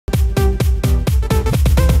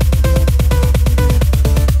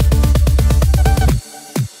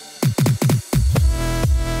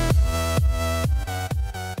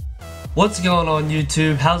What's going on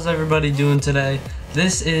YouTube? How's everybody doing today?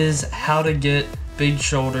 This is how to get big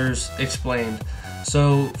shoulders explained.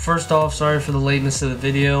 So first off, sorry for the lateness of the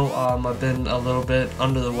video. I've been a little bit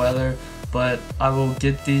under the weather, but I will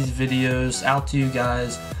get these videos out to you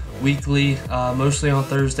guys weekly, mostly on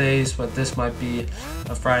Thursdays, but this might be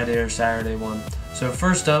a Friday or Saturday one. So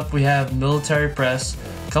first up, we have military press.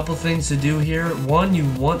 A couple things to do here. One, you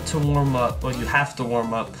want to warm up, well, you have to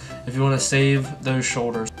warm up if you want to save those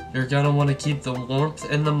shoulders. You're going to want to keep the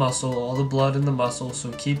warmth in the muscle, all the blood in the muscle,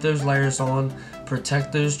 so keep those layers on,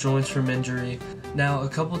 protect those joints from injury. Now, a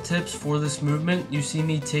couple tips for this movement. You see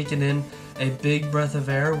me taking in a big breath of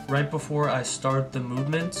air right before I start the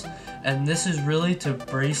movements, and this is really to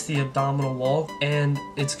brace the abdominal wall, and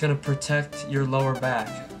it's going to protect your lower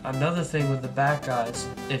back. Another thing with the back, guys,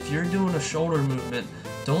 if you're doing a shoulder movement,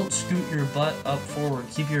 don't scoot your butt up forward.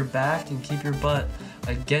 Keep your back and keep your butt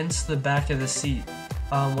against the back of the seat.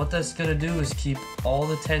 What that's going to do is keep all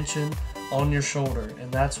the tension on your shoulder,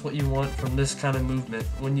 and that's what you want from this kind of movement.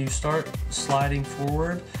 When you start sliding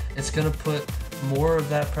forward, it's going to put more of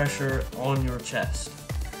that pressure on your chest.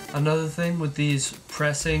 Another thing with these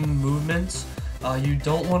pressing movements, you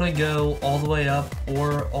don't want to go all the way up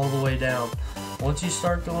or all the way down. Once you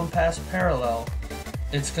start going past parallel,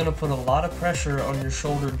 it's going to put a lot of pressure on your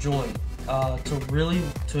shoulder joint.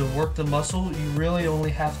 To work the muscle, you really only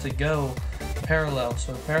have to go parallel.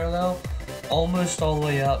 So parallel, almost all the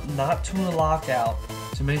way up, not to a lockout,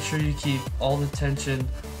 to make sure you keep all the tension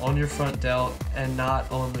on your front delt and not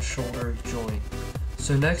on the shoulder joint.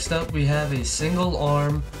 So next up, we have a single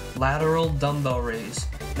arm lateral dumbbell raise.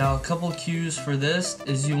 Now, a couple cues for this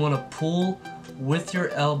is you want to pull with your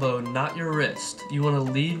elbow, not your wrist. You want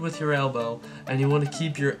to lead with your elbow, and you want to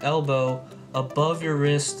keep your elbow above your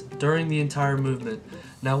wrist during the entire movement.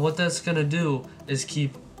 Now, what that's going to do is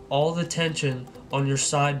keep all the tension on your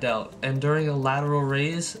side delt, and during a lateral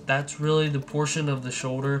raise, that's really the portion of the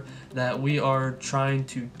shoulder that we are trying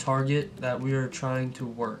to target, that we are trying to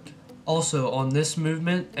work. Also, on this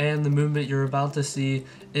movement and the movement you're about to see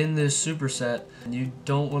in this superset, you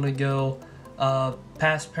don't want to go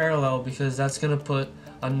past parallel, because that's going to put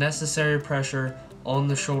unnecessary pressure on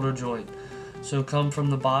the shoulder joint. So come from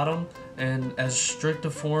the bottom, and as strict a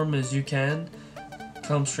form as you can,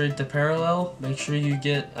 come straight to parallel. Make sure you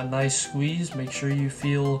get a nice squeeze. Make sure you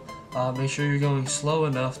feel, make sure you're going slow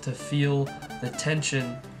enough to feel the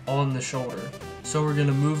tension on the shoulder. So we're going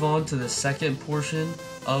to move on to the second portion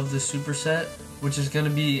of the superset, which is going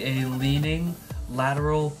to be a leaning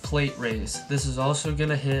lateral plate raise. This is also going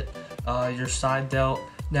to hit your side delt.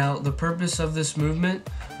 Now, the purpose of this movement,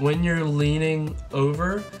 when you're leaning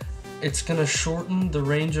over, it's going to shorten the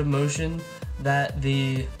range of motion that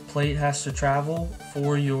the plate has to travel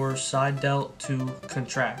for your side delt to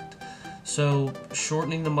contract. So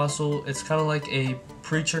shortening the muscle, it's kind of like a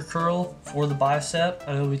preacher curl for the bicep.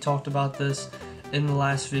 I know we talked about this in the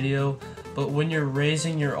last video, but when you're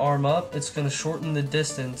raising your arm up, it's going to shorten the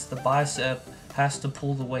distance the bicep has to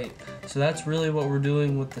pull the weight. So that's really what we're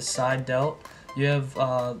doing with the side delt. You have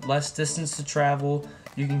less distance to travel.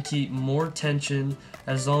 You can keep more tension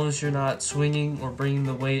as long as you're not swinging or bringing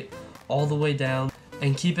the weight all the way down.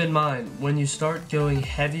 And keep in mind, when you start going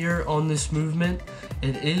heavier on this movement,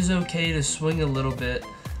 it is okay to swing a little bit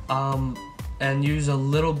and use a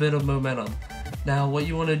little bit of momentum. Now, what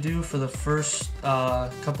you want to do for the first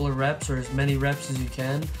couple of reps, or as many reps as you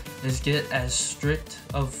can, is get as strict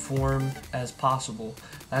of form as possible.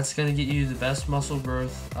 That's going to get you the best muscle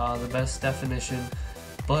growth, the best definition.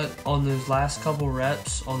 But on those last couple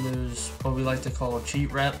reps, on those what we like to call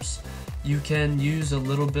cheat reps, you can use a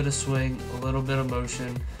little bit of swing, a little bit of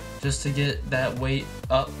motion, just to get that weight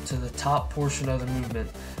up to the top portion of the movement,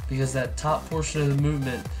 because that top portion of the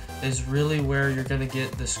movement is really where you're going to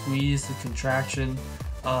get the squeeze, the contraction,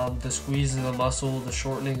 the squeeze of the muscle, the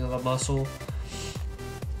shortening of the muscle,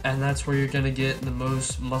 and that's where you're going to get the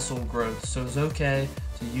most muscle growth. So it's okay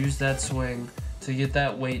to use that swing to get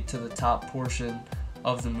that weight to the top portion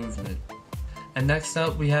of the movement. And next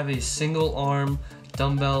up, we have a single arm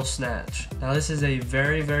dumbbell snatch. Now, this is a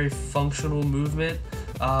very, very functional movement.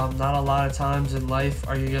 Not a lot of times in life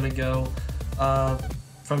are you going to go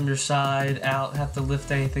from your side out, have to lift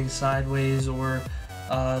anything sideways, or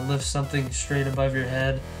lift something straight above your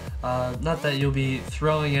head. Not that you'll be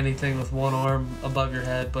throwing anything with one arm above your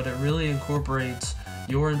head, but it really incorporates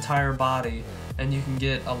your entire body, and you can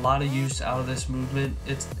get a lot of use out of this movement.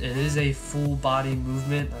 It is a full body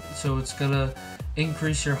movement, so it's gonna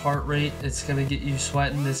increase your heart rate, it's gonna get you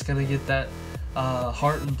sweating, it's gonna get that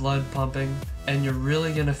heart and blood pumping, and you're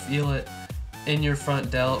really gonna feel it in your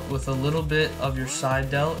front delt with a little bit of your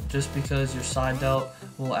side delt, just because your side delt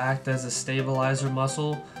will act as a stabilizer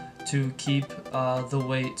muscle to keep the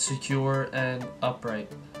weight secure and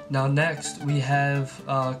upright. Now next we have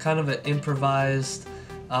kind of an improvised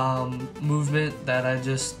movement that I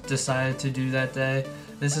just decided to do that day.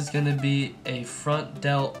 This is going to be a front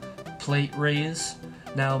delt plate raise.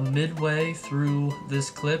 Now midway through this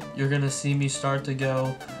clip, you're going to see me start to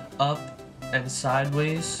go up and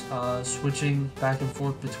sideways, switching back and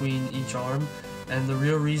forth between each arm. And the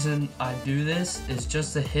real reason I do this is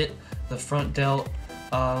just to hit the front delt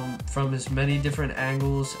from as many different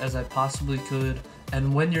angles as I possibly could.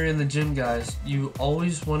 And when you're in the gym, guys, you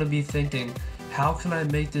always want to be thinking, how can I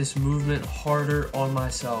make this movement harder on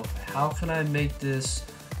myself? How can I make this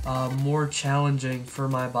more challenging for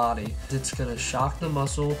my body? It's going to shock the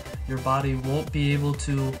muscle. Your body won't be able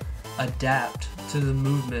to adapt to the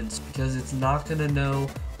movements because it's not going to know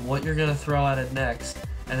what you're going to throw at it next,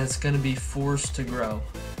 and it's going to be forced to grow.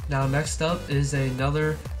 Now next up is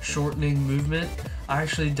another shortening movement. I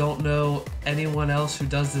actually don't know anyone else who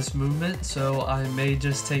does this movement, so I may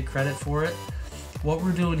just take credit for it. What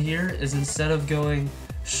we're doing here is, instead of going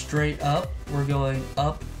straight up, we're going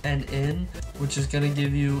up and in, which is going to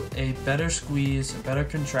give you a better squeeze, a better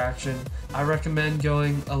contraction. I recommend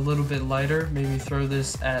going a little bit lighter, maybe throw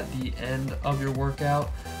this at the end of your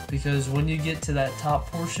workout, because when you get to that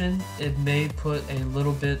top portion, it may put a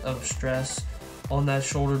little bit of stress on that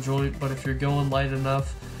shoulder joint, but if you're going light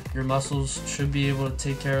enough, your muscles should be able to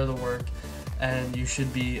take care of the work and you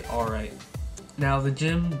should be alright. Now the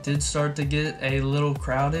gym did start to get a little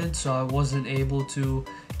crowded, so I wasn't able to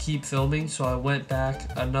keep filming, so I went back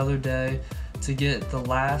another day to get the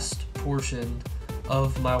last portion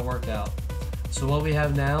of my workout. So what we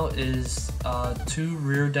have now is 2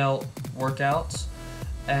 rear delt workouts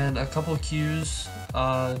and a couple cues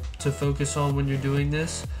to focus on when you're doing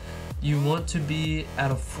this. You want to be at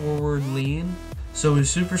a forward lean. So we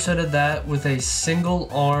supersetted that with a single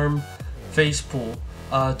arm face pull.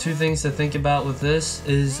 2 things to think about with this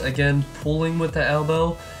is, again, pulling with the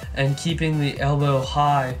elbow and keeping the elbow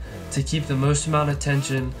high to keep the most amount of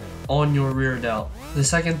tension on your rear delt. The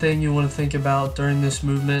second thing you want to think about during this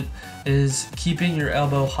movement is keeping your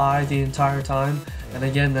elbow high the entire time, and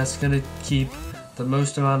again, that's going to keep the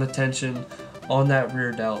most amount of tension on that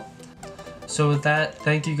rear delt. So with that,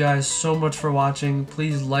 thank you guys so much for watching.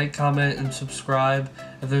 Please like, comment, and subscribe.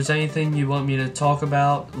 If there's anything you want me to talk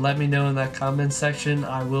about, let me know in that comment section.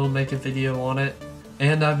 I will make a video on it.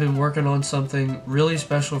 And I've been working on something really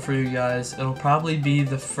special for you guys. It'll probably be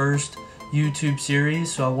the first YouTube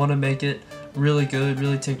series, so I want to make it really good,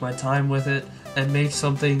 really take my time with it, and make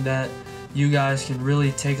something that you guys can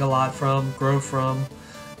really take a lot from, grow from,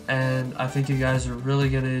 and I think you guys are really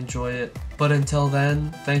going to enjoy it. But until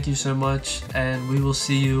then, thank you so much, and we will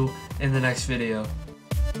see you in the next video.